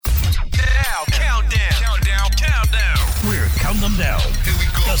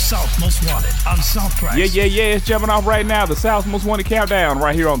South Most Wanted on South Traxx. Yeah, it's jumping off right now. The South Most Wanted Countdown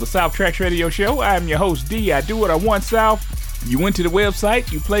right here on the South Traxx Radio Show. I'm your host, D. I do what I want, South. You went to the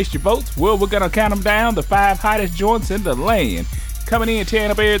website, you placed your votes. Well, we're going to count them down, the 5 hottest joints in the land. Coming in,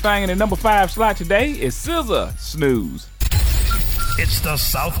 tearing up everything in the number 5 slot today is SZA, Snooze. It's the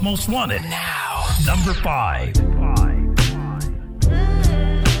South Most Wanted. Now, number 5.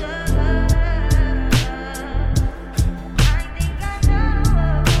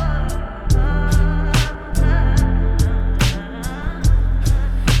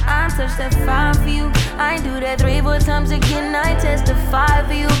 Touch that 5 for you. I do that 3-4 times again. I testify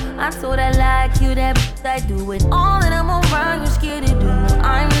for you. I'm told I like you, that I do it all that I'm around. You scared to do.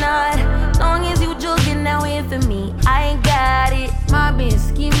 I'm not. Long as you joking now here for me, I ain't got it. My bitch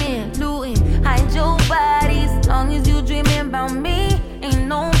scheming, looting, hide your bodies. Long as you dreaming about me, ain't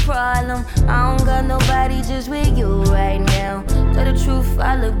no problem. I don't got nobody just with you right now. Tell the truth,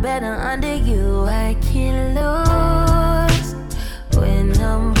 I look better under you. I can't lose when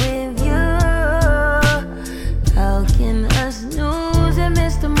I'm with you. How can I snooze and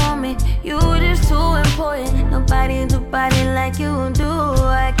miss the moment? You just too important. Nobody do body like you do.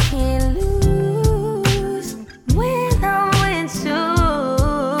 I can't lose when I'm with you.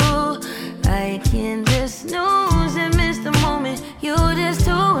 I can just snooze and miss the moment. You just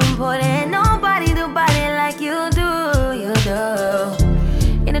too important. Nobody do body like you do. You do.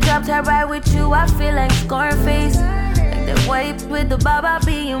 In the drop top ride with you, I feel like Scarface. That white with the bob, I'll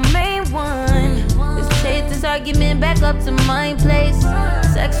be your main one. Let's take this argument back up to my place.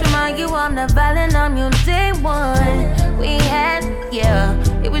 Sex remind you I'm not violent, I'm your day one. We had, yeah,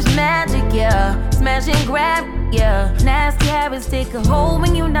 it was magic, yeah. Smash and grab, yeah. Nasty habits take a hold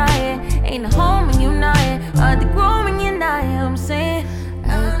when you're not here. Ain't a home when you're not here. Hard to grow when you're not here. I'm saying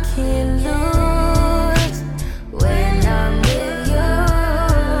I can't lose when I'm with you.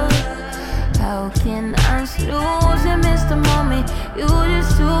 How can I snooze and miss the moment? You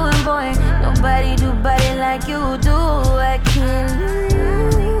just too important. Nobody do body like you do. I can't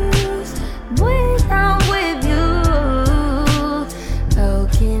lose when I'm with you. How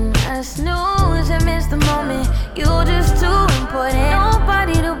can I snooze and miss the moment? You just too important.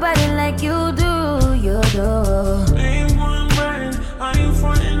 Nobody do body like you do. You do. Main one right, are you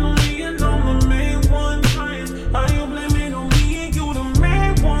frontin' on me and I'm the main one trying? Are you blaming on me and you the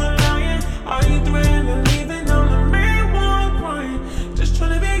main one lying? Are you threatening leaving? I'm the main one crying. Just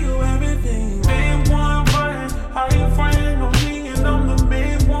trying to be you everything. Main one right, are you frontin' on me and I'm the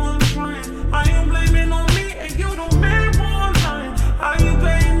main one trying? Are you blaming on me and you the main one lying? Are you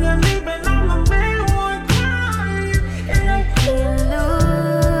blaming and leaving? I'm the main one crying. And I can't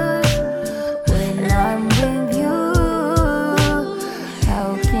lose when I'm with you.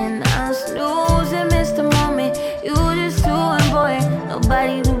 How can I snooze and miss the moment? You just too important.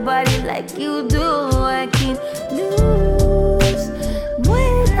 Nobody do body like you do. I can't lose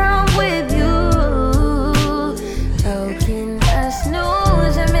when I'm with you. How can I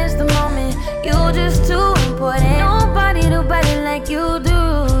snooze and miss the moment? You just too important. Nobody do body like you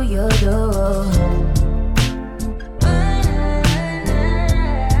do. You do.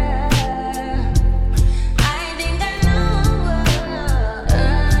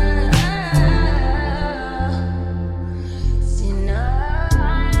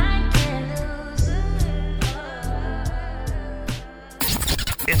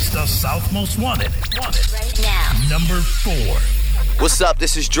 It's the South Most Wanted. Right now. Number 4. What's up?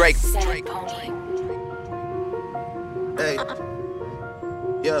 This is Drake. Hey.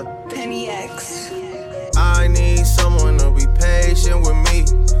 Yeah. Penny X. I need someone to be patient with me.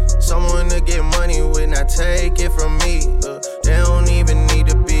 Someone to get money with, not take it from me. They don't even need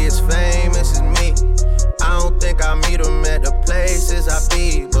to be as famous as me. I don't think I meet them at the places I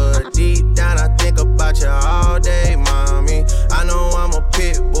be, but deep down I think about you all day, mommy. I know I'm a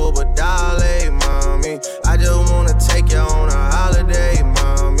pit bull, but darling, mommy, I just wanna take you on a holiday,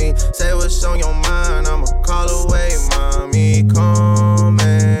 mommy. Say what's on your mind, I'ma call away, mommy. Come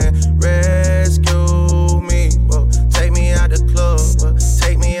and rescue me. Whoa, take me out the club, whoa,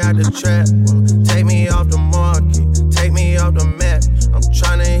 take me out the trap, whoa, take me off the market, take me off the map. I'm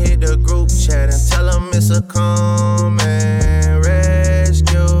tryna hit the group chat and tell them it's a come and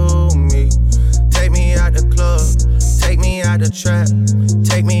rescue me. Take me out the club, take me out the trap,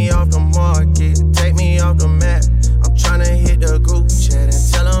 take me off the market, take me off the map. I'm tryna hit the group chat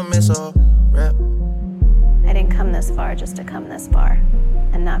and tell them it's a rap. I didn't come this far just to come this far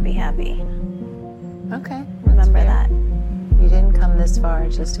and not be happy. Okay. Remember that. You didn't come this far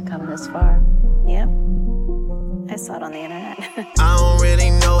just to come this far. Yep. I saw it on the internet. I don't really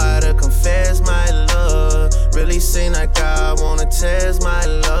know how to confess my love. Really seem like I wanna test my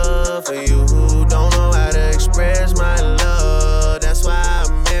love.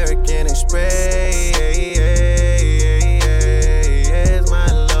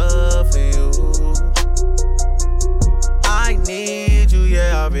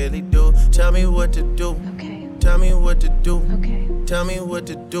 what to do. Okay. Tell me what to do. Okay. Tell me what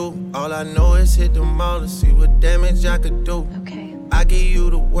to do. All I know is hit the mall to see what damage I could do. Okay. I give you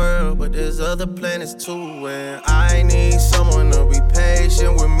the world, but there's other planets too. And I need someone to be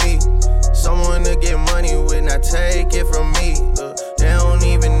patient with me. Someone to get money with, not take it from me. They don't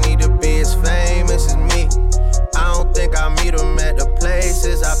even need to be as famous as me. I don't think I meet them at the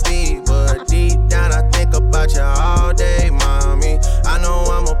places I be. But deep down I think about you all day, mommy. I know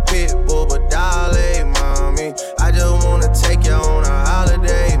I'm a pit bull, but darling, mommy, I just wanna take you on a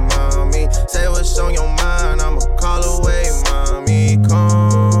holiday, mommy. Say what's on your mind, I'ma call away, mommy.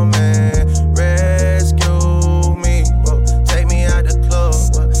 Come and rescue me. Whoa, take me out the club,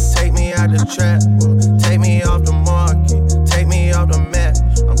 whoa, take me out the trap, whoa, take me off the market, take me off the map.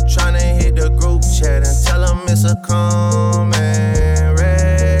 I'm tryna hit the group chat and tell them it's a come and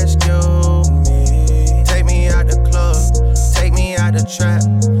rescue me. Take me out the club, take me out the trap,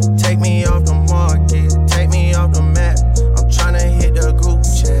 take me off the market, take me off the map. I'm tryna hit the group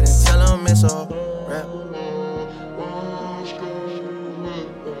chat and tell them it's a rap.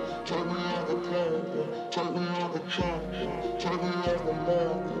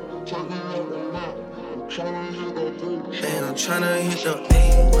 And I'm tryna hit the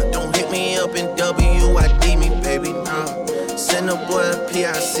A, but don't hit me up in WID me, baby, nah. Send a boy a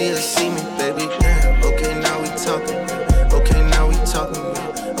PIC to see me, baby, damn. Okay, now we talking, okay, now we talking,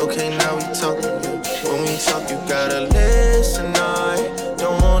 okay, now we talking. When we talk, you gotta listen, I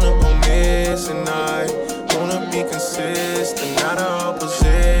don't wanna go missing, I wanna be consistent, out of all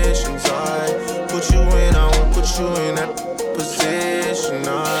positions, I put you in, I won't put you in that position,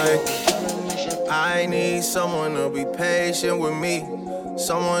 I need someone to be patient with me.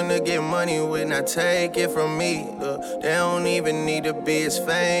 Someone to get money with, not take it from me. They don't even need to be as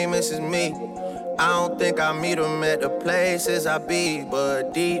famous as me. I don't think I meet them at the places I be.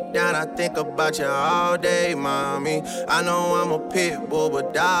 But deep down I think about you all day, mommy. I know I'm a pit bull,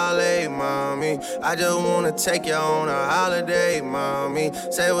 but darling, mommy, I just wanna take you on a holiday, mommy.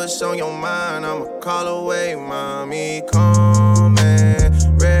 Say what's on your mind, I'ma call away, mommy. Come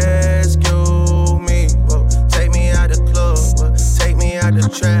and rescue me. Whoa, take me out the club, whoa, take me out the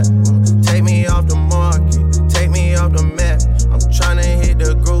trap, whoa, take me off the market, take me off the map. I'm tryna hit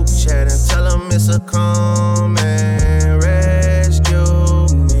the group chat and tell them it's a come and rescue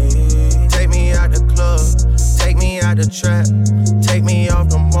me. Take me out the club, take me out the trap, take me off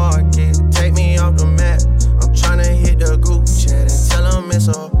the market, take me off the map. I'm tryna hit the group chat and tell them it's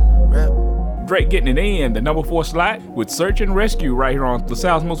a rap. Drake getting it in the number 4 slot with Search and Rescue right here on the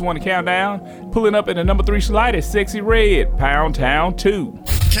South's Most Wanted Countdown. Pulling up in the number 3 slot is Sexy Red, Pound Town 2.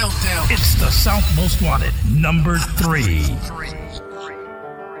 Countdown. It's the South Most Wanted, number 3.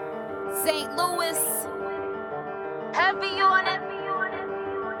 St. Louis, heavy on it.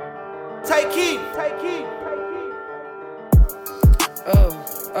 Take heat, take heat.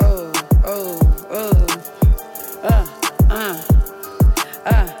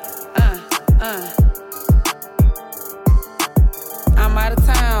 I'm out of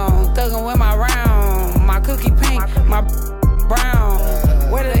town, thuggin' with my round. My cookie pink, my brown.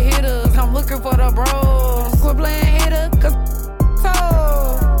 Where the hitters? I'm looking for the bros. Quit playing hitter, cause so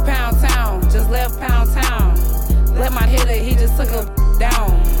Pound Town, just left Pound Town. Let my hitter, he just took a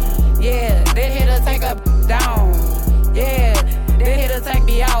down. Yeah, that hitter take a down. Yeah, that hitter take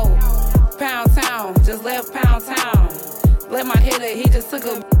me out. Pound Town, just left Pound Town. Let my hitter, he just took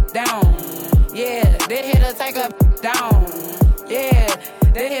a down. Yeah, that hitter take a down. Yeah,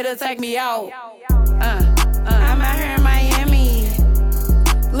 that hitter take me out. I'm out here in Miami,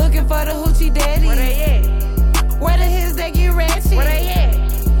 looking for the hoochie daddy. Where they at? Where the his that get ratchet? Where they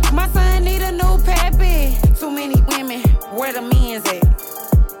at? My son need a new pappy. Too many women, where the men's at?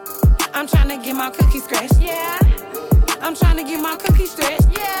 I'm tryna get my cookie scratched. Yeah, I'm tryna get my cookie stretched.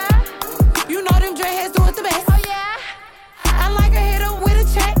 yeah, You know them dreadheads do it the best. oh yeah. I like a hitter with a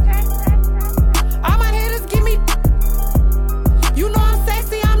check. All my hitters give me. You know I'm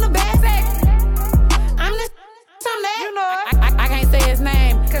sexy, I'm the best. I'm this, I'm that. You know. I can't say his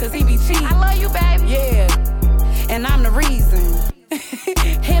name, cause he be cheating. I love you, baby. Yeah, and I'm the reason.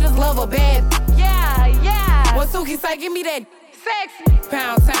 Hitters love a bad. Yeah, yeah. What Suki say, give me that. Sexy.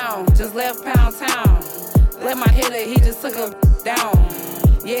 Pound Town, just left Pound Town. Let my hitter, he just took a down.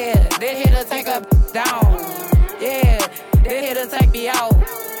 Yeah, that hitter take a down. Yeah, that hitter take me out.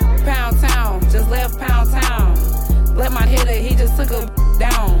 Pound Town, just left Pound Town. Let my hitter, he just took a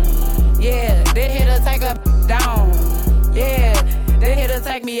down. Yeah, that hitter take a down. Yeah, that hitter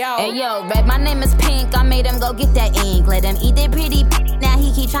take me out. Hey yo, babe, my name is Pink. I made him go get that ink. Let him eat it pretty. Now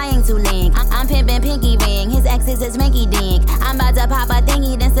he keep trying to link. I'm pimpin' pinky ring. His ex is his minky dink. I'm about to pop a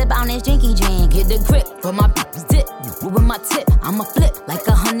thingy, then sip on this drinky drink. Get the grip with my dip, with my tip. I'ma flip like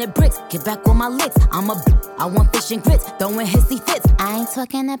 100 bricks. Get back with my licks. I want fish and grits, throwing hissy fits. I ain't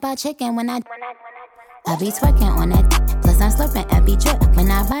talking about chicken when I be twerking on that. Plus I'm slurping every drip. When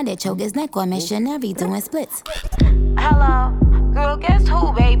I ride it, choke his neck or missionary doing splits. Hello, girl, guess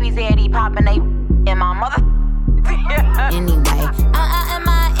who baby's daddy popping they in my mother. Anyway, in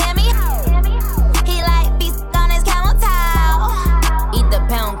Miami, he like beef on his camel toe. Eat the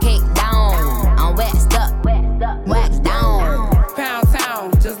pound cake down. I'm waxed up, waxed down. Pound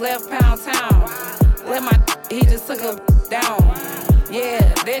town, just left Pound town. Let my he just took him down.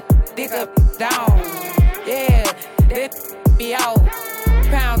 Yeah, that dick up down. Yeah, that be out.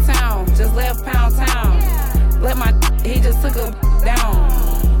 Pound town, just left Pound town. Let my he just took him down.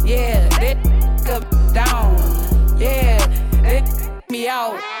 Yeah, that up down. Yeah, that me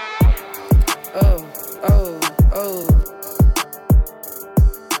out. Oh.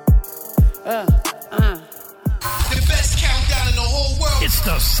 The best countdown in the whole world. It's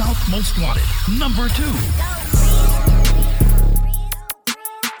the South Most Wanted, number 2.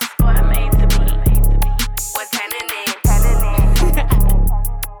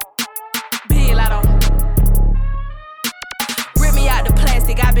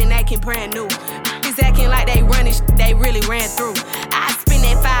 I've been acting brand new. It's acting like they running they really ran through. I spend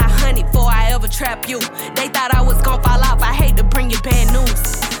that 500 before I ever trap you. They thought I was gon' fall off. I hate to bring you bad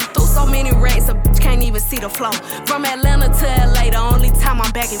news. Through so many racks, a bitch can't even see the flow. From Atlanta to LA, the only time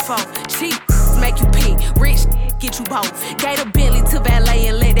I'm back and forth. Cheap make you pick, rich get you both. Gave a Bentley to valet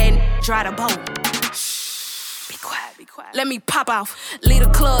and let that dry the boat. Be quiet. Let me pop off. Leave the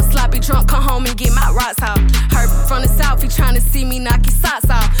club, sloppy drunk, come home and get my rocks off. Heard from the south, he tryna see me knock his socks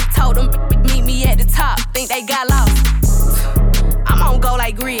off. Told them meet me at the top, think they got lost. I'm on go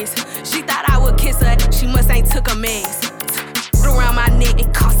like Grizz. She thought I would kiss her, she must ain't took a mess. Put around my neck,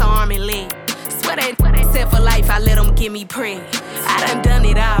 it cost her arm and leg. Swear they said for life, I let them get me preg. I done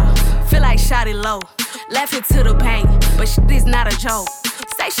it all, feel like shot it low. Laughing to the bank, but shit is not a joke.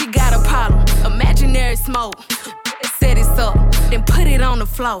 Say she got a problem, imaginary smoke. Set it up, then put it on the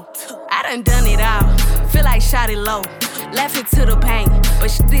floor. I done it all, feel like shot it low. Laughing to the bank,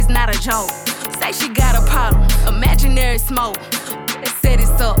 but shit is not a joke. Say she got a problem, imaginary smoke. Set it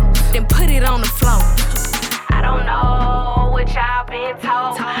up, then put it on the floor. I don't know what y'all been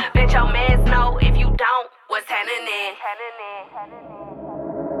told. Bet your mans know if you don't, what's happening?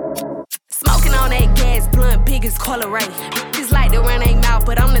 Smoking on that gas blunt, big as Colorado. It's like to run ain't mouth,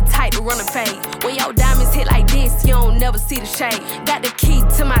 but I'm the type to run a fade. When your diamonds hit like this, you don't never see the shade. Got the key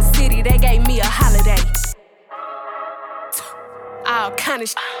to my city, they gave me a holiday. All kind of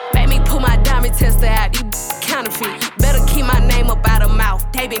shit. Made me pull my diamond tester out, these counterfeit. Better keep my name up out of mouth,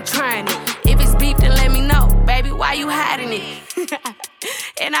 they been trying it. If it's beef, then let me know, baby, why you hiding it?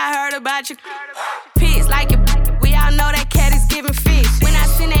 And I heard about you. Pigs like it, we all know that cat is giving fish. When I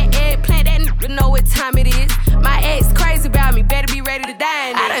send that eggplant, that nigga know what time it is. My ex crazy about me, better be ready to die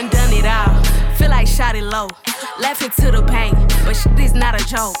in it. I done it all, feel like shot it low. Laughing to the bank, but shit is not a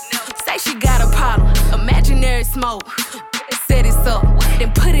joke. Say she got a problem, imaginary smoke. Set it up,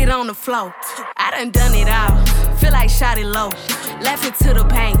 then put it on the floor. I done it all, feel like shot it low. Laughing to the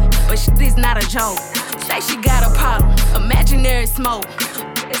bank, but shit is not a joke. Say she got a problem, imaginary smoke.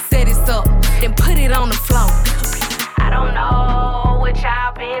 Set it up, then put it on the floor. I don't know what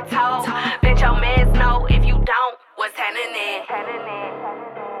y'all been told. Bet your mans know if you don't, what's happening?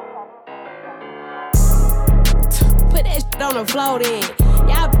 Put that shit on the floor then.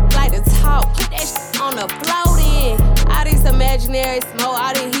 Y'all like to talk, put that shit on the floor then. All this imaginary smoke,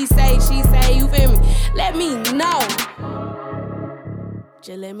 all this he say, she say, you feel me? Let me know.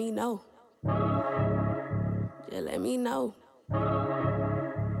 Just let me know. Just let me know.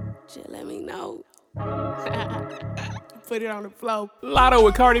 Just let me know. Put it on the floor. Lotto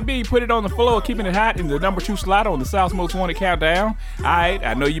with Cardi B, put it on the floor, keeping it hot in the number 2 slot on the South Most Wanted countdown. Alright,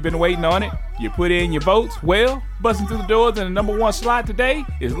 I know you've been waiting on it. You put in your votes. Well, busting through the doors in the number 1 slot today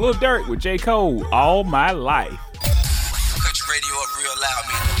is Lil Durk with J. Cole, All My Life. Country radio up real loud,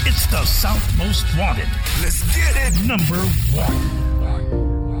 man. It's the South Most Wanted. Let's get it. Number 1.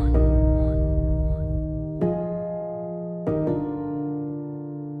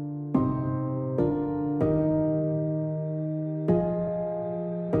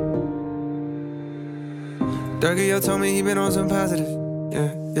 Durky, yo told me he been on some positive,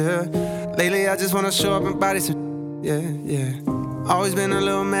 yeah. Lately I just wanna show up and body some, yeah. Always been a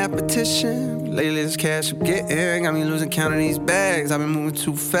little mathematician. Lately this cash I'm getting got me losing count of these bags. I've been moving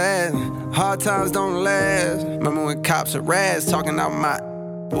too fast. Hard times don't last. Remember when cops are rats talking out my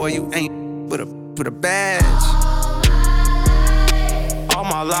boy, you ain't with a badge. all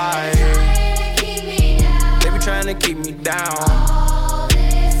my life. They be trying to keep me down.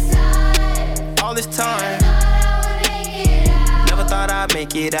 All this time. Never thought I'd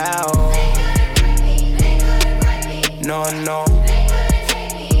make it out. No, no.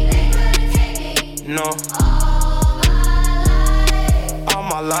 No. All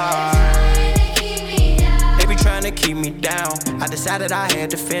my life. They be trying to keep me down. I decided I had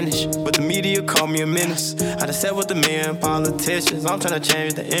to finish, but the media called me a menace. I done sat with the men politicians. I'm trying to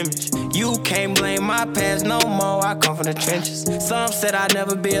change the image. You can't blame my past no more. I come from the trenches. Some said I'd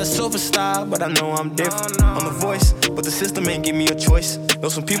never be a superstar, but I know I'm different. I'm the voice, but the system ain't give me a choice. Know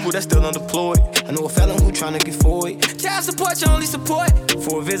some people that's still unemployed. I know a felon who trying to get forward. Child support, your only support.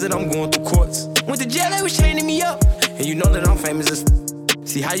 For a visit, I'm going through courts. Went to jail, they was chaining me up. And you know that I'm famous as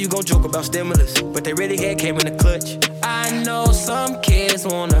see how you gon' joke about stimulus, but they really had came in the clutch. I know some kids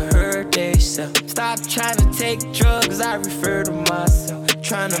wanna hurt themselves. Stop trying to take drugs, I refer to myself.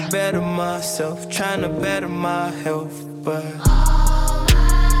 Trying to better myself, trying to better my health. But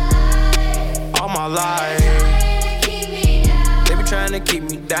all my life, they be trying to keep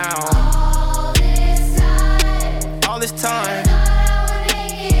me down. All this time,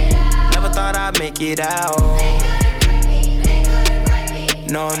 never thought I'd make it out.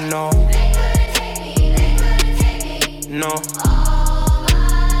 No, no. No.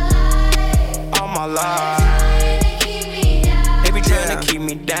 All my life. They be trying to keep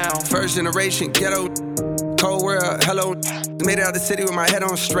me down. First generation ghetto, cold world, hello. Made it out the city with my head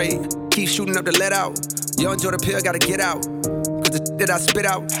on straight. Keep shooting up the let out. Young Jordan Pill gotta get out. Cause the that I spit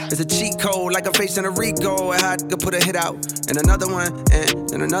out is a cheat code, like I'm facing a Rico. And I could put a hit out. And another one,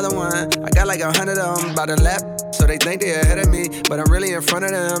 and another one. I got like 100 of them by the lap. So they think they ahead of me, but I'm really in front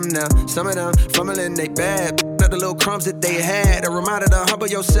of them now. Some of them fumbling, they bad. The little crumbs that they had. A reminder to humble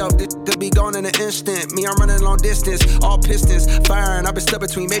yourself. This could be gone in an instant. Me, I'm running long distance. All pistons firing. I've been stuck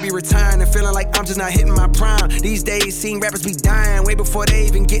between maybe retiring and feeling like I'm just not hitting my prime. These days, seeing rappers be dying way before they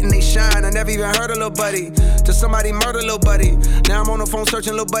even getting they shine. I never even heard of Lil Buddy. Till somebody murder Lil Buddy. Now I'm on the phone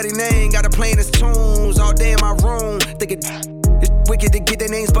searching Lil Buddy name. Got to playing his tunes all day in my room. Thinking it's wicked to get their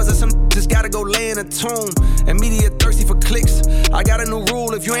names buzzing. Some just gotta go lay in a tomb. And media thirsty for clicks. I got a new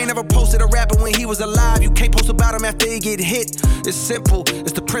rule. If you ain't ever posted a rapper when he was alive, you can't post about him after he get hit. It's simple.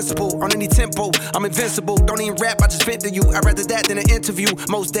 It's the principle. On any tempo, I'm invincible. Don't even rap, I just vent to you. I'd rather that than an interview.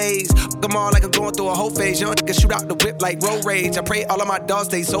 Most days, them all like I'm going through a whole phase. Young nigga shoot out the whip like road rage. I pray all of my dogs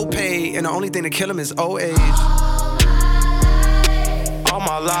stay so paid. And the only thing to kill them is old age. All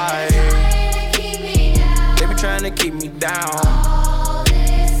my life, they be trying to keep me down.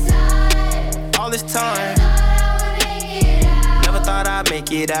 All this time, never thought I'd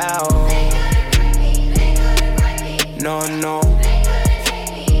make it out. No, no.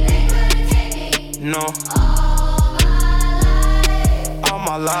 No. All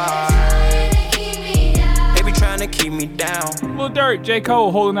my life, they be trying to keep me down. Lil Durk, J.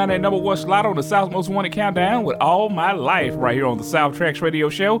 Cole holding down that number one slot on the South's Most Wanted Countdown with All My Life right here on the South Traxx Radio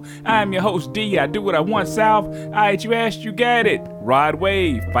Show. I'm your host, D. I do what I want, South. Alright, you asked, you got it. Rod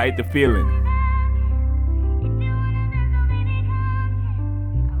Wave, Fight the Feeling.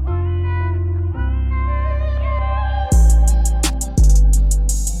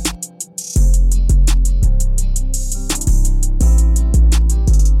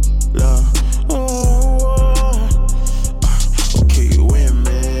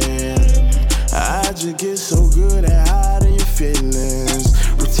 Get so good at hiding your feelings,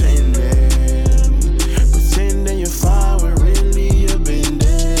 pretending you're fine when really you've been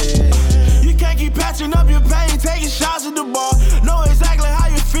dead. You can't keep patching up your pain, taking shots at the bar. Know exactly how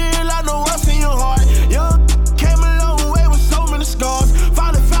you feel, I know what's in your heart. Young came a long way with so many scars.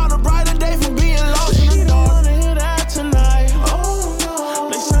 Finally found a brighter day from being lost in the dark. Wanna hear that tonight? Oh no,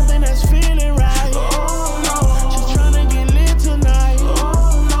 like something that's feeling right. Oh no, she's trying to get lit tonight.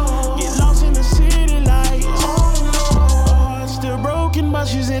 Oh no, get lost in the city. But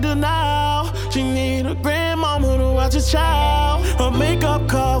she's in denial. She need a grandmama to watch her child. Her makeup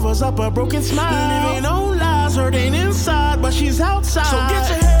covers up a broken smile. Living on lies, hurting inside, but she's outside. So get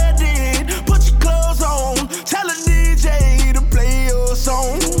your head in, put your clothes on. Tell the DJ to play your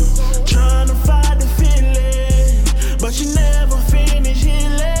song. Trying to fight the feeling, but you never finish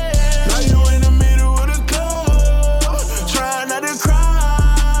healing. Now you in the middle of the club, trying not to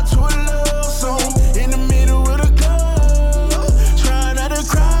cry to a love song. In the middle of the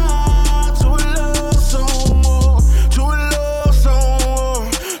cry to a love song, to a love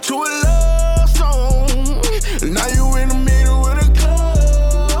song, to a love song. Now you in the middle of the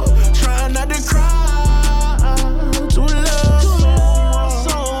club,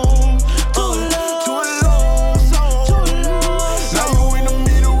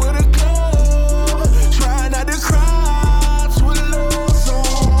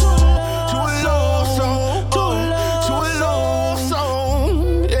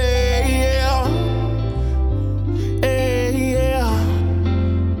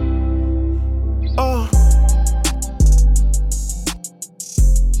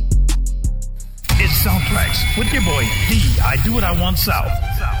 on South.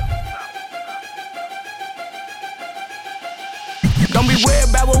 Don't be worried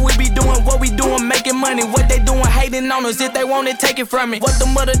about what we doing, making money. What they doing, hating on us. If they want it, take it from me. What the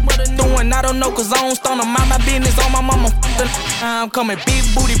mother doing, I don't know, cause I don't stone them. Mind my business on my mama. I'm coming big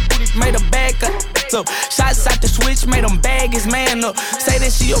booty, made a bag up. So shots out the switch, made them bag his man up. Say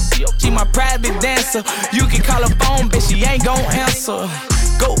that she my private dancer. You can call her phone, bitch, she ain't gon' answer.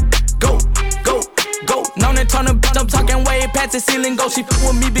 Go, go, go. Go, known and turn up, I'm talking way past the ceiling. Go, she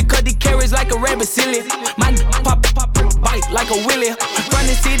with me because he carries like a rabbit silly. My pop, bite like a willy. Run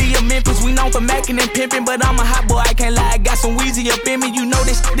the city of Memphis, we known for macking and pimping. But I'm a hot boy, I can't lie, I got some Weezy up in me. You know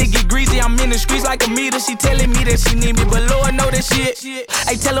this shit get greasy, I'm in the streets like a meter. She telling me that she need me, but Lord know that shit.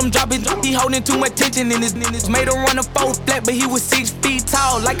 I tell him drop it, he holding too much tension in his. Made him run a 4 flat, but he was 6 feet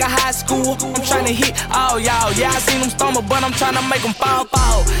tall, like a high school. I'm trying to hit all y'all, yeah, I seen him stumble, but I'm trying to make him fall.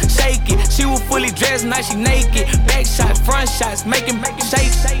 Shake it, she was fully dressed, now she naked. Back shots, front shots, making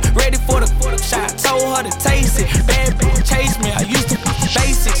shake. Ready for the shot. Told her to taste it. Bad bitch chase me. I used to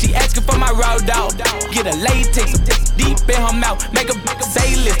basic. She asking for my raw dog. Get a latex deep in her mouth. Make a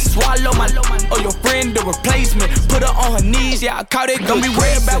say lift. Swallow my or your friend the replacement. Put her on her knees. Yeah, I caught it. Don't be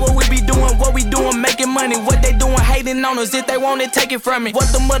worried about what we doing, making money. What they doing, hating on us. If they want it, take it from me.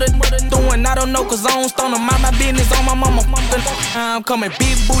 What the mother doing, I don't know, cause I don't stone them. Mind my business on my mama. I'm coming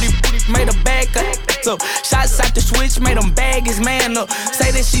big booty, made a bag up. So shots out the switch, made him bag his man up.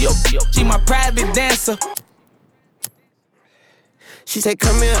 Say that she my private dancer. She said,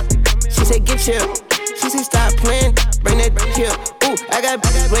 come here. She said, get here. She said, stop playing, bring that here. Ooh, I got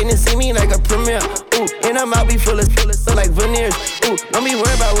waiting to see me like a premiere. Ooh, and I'm out be full of so like veneers. Ooh, don't be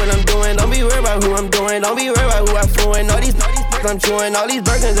worried about what I'm doing. Don't be worried about who I'm doing. Don't be worried about who I'm fooling. All these I'm chewing. All these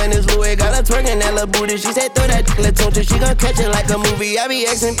Birkins and this Louis. Got her twerking that little booty. She said, throw that Latuncha. She gon' catch it like a movie. I be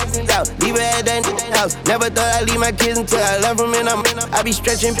Xing out. Leave her at that house. Never thought I'd leave my kids until I left them in. I be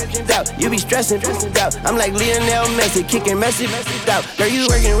stretching out. You be stressing out. I'm like Lionel Messi, kicking Messi out. Girl, you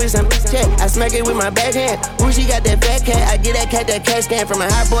working with some check. I smack it with my backhand. Ooh, she got that fat cat. I get that cat scan. From a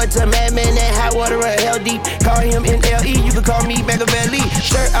hot boy to a madman. That hot water or hell deep. Call him NLE. You can call me Machiavelli.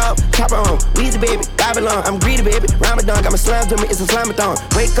 Shirt off, chopper on. Weezy baby, Babylon. I'm greedy baby. Ramadan got my slime to me. It's a slime-a-thon.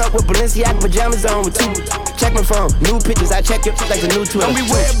 Wake up with Balenciaga pajamas on with 2. Check my phone. New pictures. I check it like the new 12. Don't be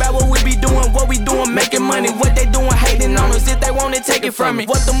worried about what we doing, making money. What they doing, hating on us. If they want it, take it from me.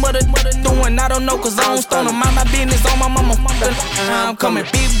 What the mother doing, I don't know, cause I don't stone them. Mind my business on my mama. I'm coming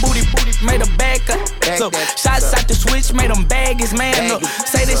big booty, made a bag up. So shots out the switch, made him bag his man up.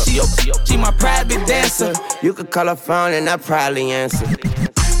 Say that she my private dancer. You could call her phone and I probably answer.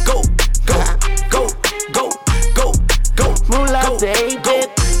 Go, go, go, go, go, go. Moolah, baby. Go,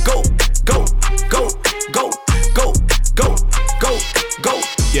 go, go, go, go, go, go, go, go.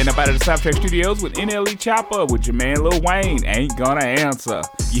 Getting up out of the South Traxx Studios with NLE Chopper with your man Lil Wayne. Ain't gonna answer.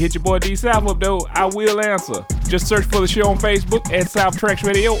 You hit your boy D South up though, I will answer. Just search for the show on Facebook at South Traxx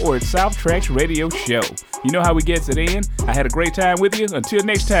Radio or at South Traxx Radio Show. You know how we gets it in. I had a great time with you. Until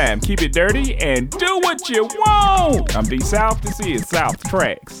next time, keep it dirty and do what you want. I'm D South. This is South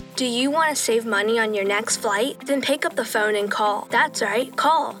Traxx. Do you want to save money on your next flight? Then pick up the phone and call. That's right,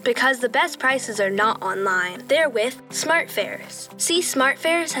 call. Because the best prices are not online. They're with SmartFares. See,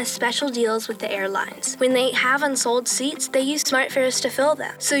 SmartFares has special deals with the airlines. When they have unsold seats, they use SmartFares to fill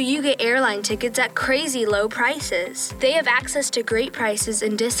them. So you get airline tickets at crazy low prices. They have access to great prices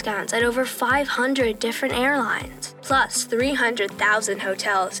and discounts at over 500 different airlines. Plus 300,000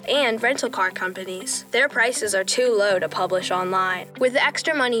 hotels and rental car companies. Their prices are too low to publish online. With the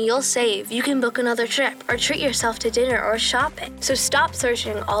extra money you'll save, you can book another trip or treat yourself to dinner or shopping. So stop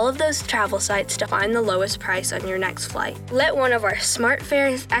searching all of those travel sites to find the lowest price on your next flight. Let one of our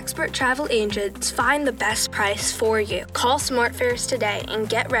SmartFares expert travel agents find the best price for you. Call SmartFares today and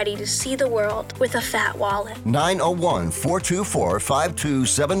get ready to see the world with a fat wallet.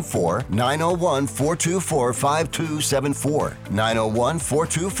 901-424-5274. 901-424-5274.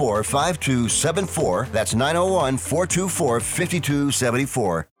 901-424-5274. That's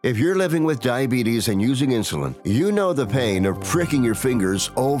 901-424-5274. If you're living with diabetes and using insulin, you know the pain of pricking your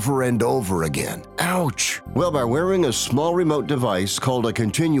fingers over and over again. Ouch! Well, by wearing a small remote device called a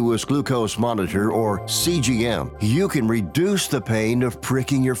continuous glucose monitor, or CGM, you can reduce the pain of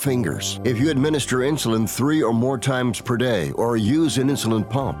pricking your fingers. If you administer insulin 3 or more times per day or use an insulin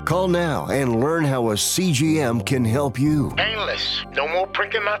pump, call now and learn how a CGM can help you. Painless. No more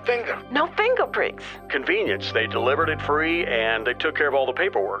pricking my finger. No finger pricks. Convenience. They delivered it free and they took care of all the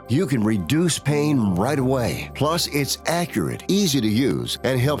paperwork. You can reduce pain right away. Plus, it's accurate, easy to use,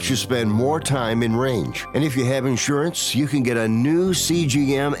 and helps you spend more time in range. And if you have insurance, you can get a new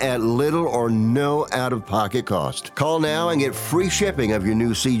CGM at little or no out-of-pocket cost. Call now and get free shipping of your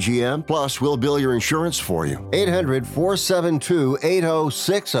new CGM. Plus, we'll bill your insurance for you.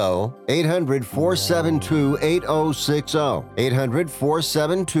 800-472-8060. 800-472-8060.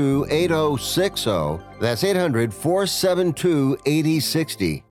 800-472-8060. That's 800-472-8060.